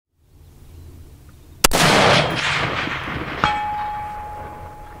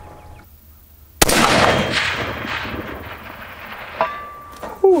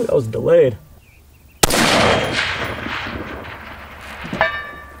that was delayed.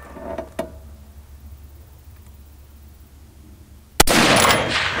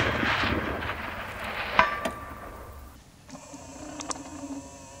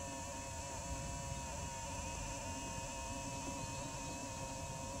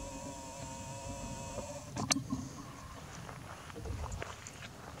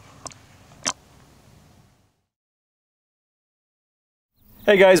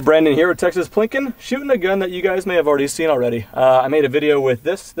 Hey guys, Brandon here with Texas Plinking, shooting a gun that you guys may have already seen already. I made a video with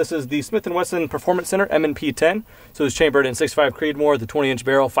this. This is the Smith & Wesson Performance Center M&P 10. So it's chambered in 6.5 Creedmoor, the 20-inch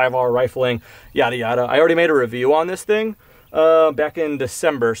barrel, 5R rifling, yada yada. I already made a review on this thing back in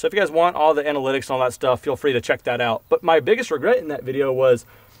December. So if you guys want all the analytics and all that stuff, feel free to check that out. But my biggest regret in that video was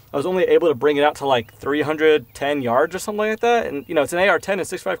I was only able to bring it out to like 310 yards or something like that. And you know, it's an AR-10 and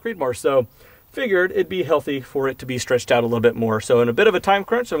 6.5 Creedmoor, so figured it'd be healthy for it to be stretched out a little bit more. So in a bit of a time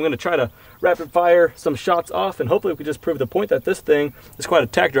crunch, I'm going to try to rapid fire some shots off, and hopefully we can just prove the point that this thing is quite a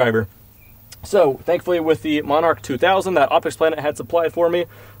tack driver. So thankfully with the Monarch 2000 that Optics Planet had supplied for me,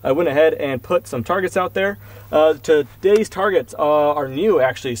 I went ahead and put some targets out there. Today's targets are new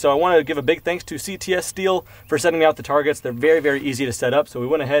actually, so I want to give a big thanks to CTS Steel for setting out the targets. They're very, very easy to set up, so we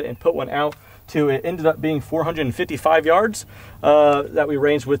went ahead and put one out. It ended up being 455 yards that we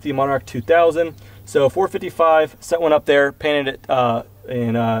ranged with the Monarch 2000. So 455, set one up there, painted it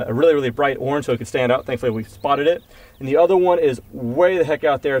in a really, really bright orange so it could stand out. Thankfully we spotted it. And the other one is way the heck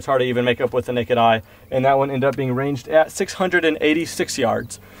out there. It's hard to even make up with the naked eye. And that one ended up being ranged at 686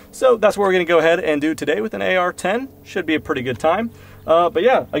 yards. So that's what we're going to go ahead and do today with an AR-10. Should be a pretty good time. But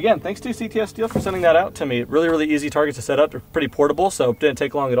yeah, again, thanks to CTS Steel for sending that out to me. Really, really easy targets to set up. They're pretty portable, so it didn't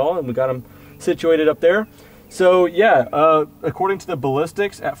take long at all, and we got them situated up there. So yeah, according to the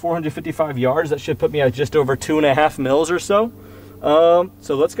ballistics, at 455 yards, that should put me at just over 2.5 mils or so.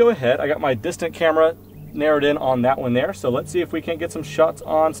 So let's go ahead. I got my distant camera narrowed in on that one there, so let's see if we can't get some shots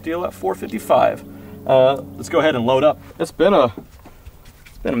on steel at 455. Let's go ahead and load up. It's been a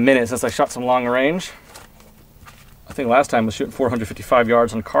minute since I shot some long range. I think last time I was shooting 455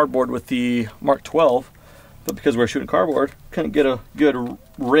 yards on cardboard with the Mark 12, but because we were shooting cardboard, couldn't get a good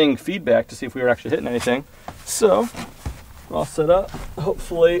ring feedback to see if we were actually hitting anything. So we're all set up.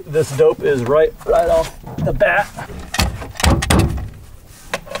 Hopefully this dope is right off the bat.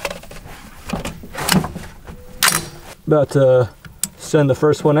 About to send the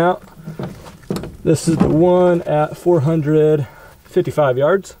first one out. This is the one at 455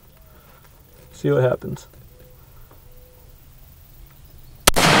 yards. See what happens.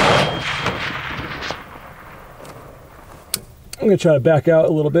 I'm gonna try to back out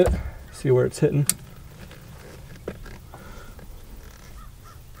a little bit, see where it's hitting.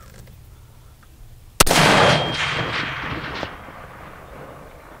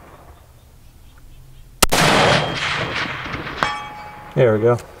 There we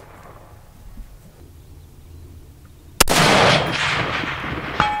go.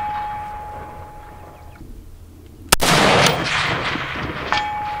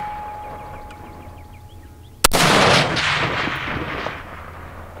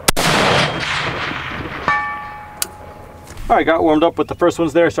 All right, got warmed up with the first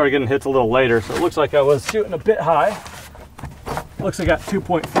ones there. Started getting hits a little later, so it looks like I was shooting a bit high. Looks like I got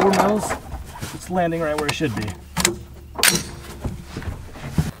 2.4 mils. It's landing right where it should be.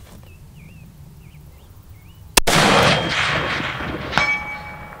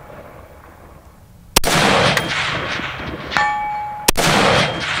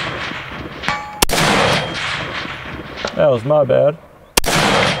 That was my bad.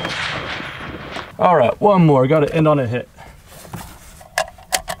 All right, one more. Got to end on a hit.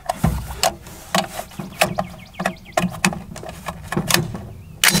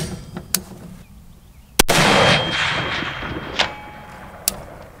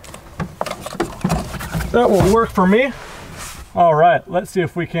 That will work for me. All right, let's see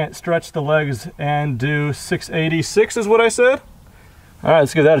if we can't stretch the legs and do 686 is what I said. All right,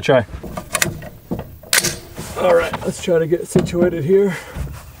 let's give that a try. All right, let's try to get situated here.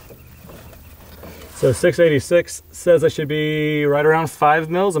 So 686 says I should be right around 5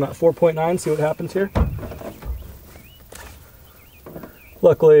 mils. I'm at 4.9, see what happens here.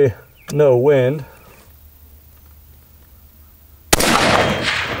 Luckily, no wind.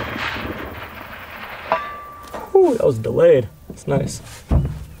 Whew, that was delayed. That's nice.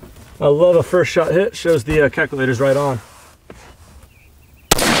 I love a first shot hit. Shows the calculators right on.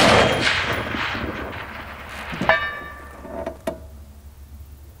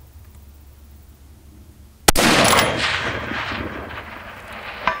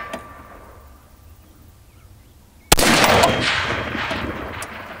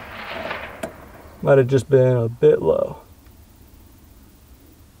 Might have just been a bit low.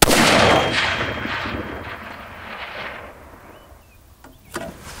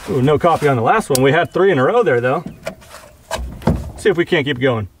 Ooh, no copy on the last one. We had 3 in a row there though. See if we can't keep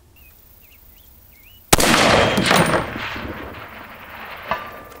going.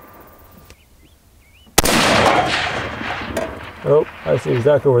 Oh, I see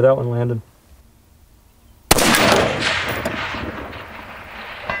exactly where that one landed.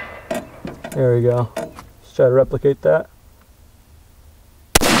 There we go. Let's try to replicate that.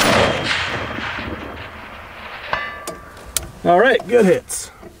 All right, good hits.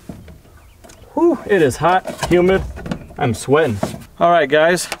 Whew, it is hot, humid. I'm sweating. All right,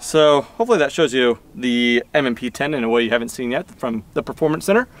 guys, so hopefully that shows you the M&P 10 in a way you haven't seen yet from the Performance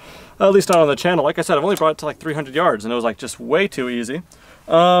Center, at least not on the channel. Like I said, I've only brought it to like 300 yards, and it was like just way too easy.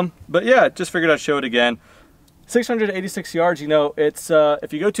 But yeah, just figured I'd show it again. 686 yards, you know, it's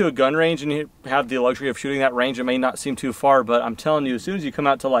if you go to a gun range and you have the luxury of shooting that range, it may not seem too far, but I'm telling you, as soon as you come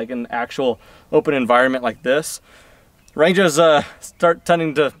out to like an actual open environment like this, ranges start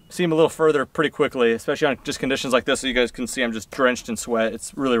tending to seem a little further pretty quickly, especially on just conditions like this. So you guys can see I'm just drenched in sweat.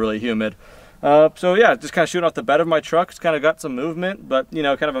 It's really, really humid. So yeah, just kind of shooting off the bed of my truck. It's kind of got some movement, but you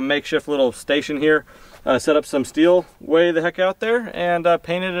know, kind of a makeshift little station here. Set up some steel way the heck out there and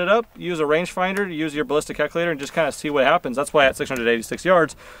painted it up. Use a rangefinder to use your ballistic calculator and just kind of see what happens. That's why at 686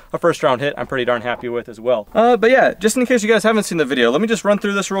 yards, a first round hit I'm pretty darn happy with as well. But yeah, just in case you guys haven't seen the video, let me just run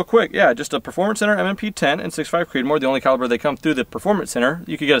through this real quick. Yeah, just a Performance Center M&P 10 and 6.5 Creedmoor, the only caliber they come through the Performance Center.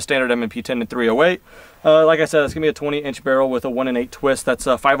 You could get a standard M&P 10 in 308. Like I said, it's gonna be a 20-inch barrel with a 1-in-8 twist. That's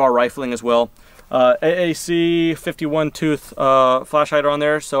 5R rifling as well. AAC 51 tooth flash hider on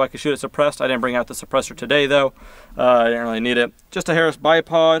there, so I could shoot it suppressed. I didn't bring out the suppressor today though. I didn't really need it. Just a Harris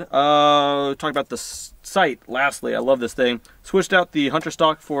bipod. Talk about the sight lastly. I love this thing. Switched out the Hunter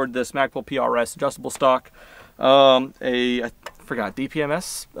stock for this Magpul PRS adjustable stock. I forgot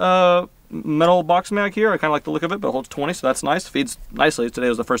DPMS metal box mag here. I kind of like the look of it, but it holds 20, so that's nice. Feeds nicely. Today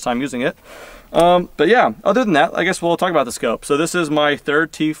was the first time using it. But yeah, other than that, I guess we'll talk about the scope. So this is my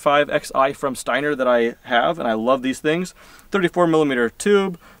third T5XI from Steiner that I have, and I love these things. 34mm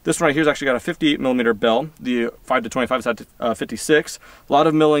tube. This one right here's actually got a 58mm bell. The 5-25 is at 56. A lot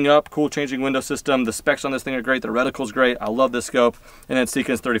of milling up, cool changing window system. The specs on this thing are great. The reticle's great. I love this scope. And then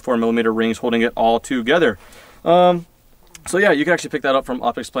Sequence 34mm rings holding it all together. So yeah, you can actually pick that up from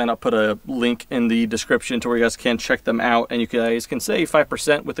Optics Plan. I'll put a link in the description to where you guys can check them out, and you guys can save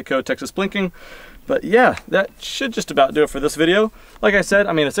 5% with the code Texas Plinking. But yeah, that should just about do it for this video. Like I said,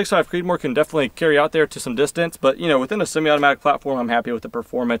 I mean, a 6.5 Creedmoor can definitely carry out there to some distance, but you know, within a semi-automatic platform, I'm happy with the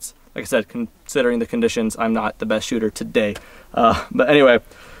performance. Like I said, considering the conditions, I'm not the best shooter today. But anyway,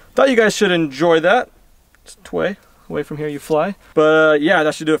 thought you guys should enjoy that. Just away from here you fly. But yeah,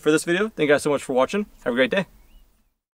 that should do it for this video. Thank you guys so much for watching. Have a great day.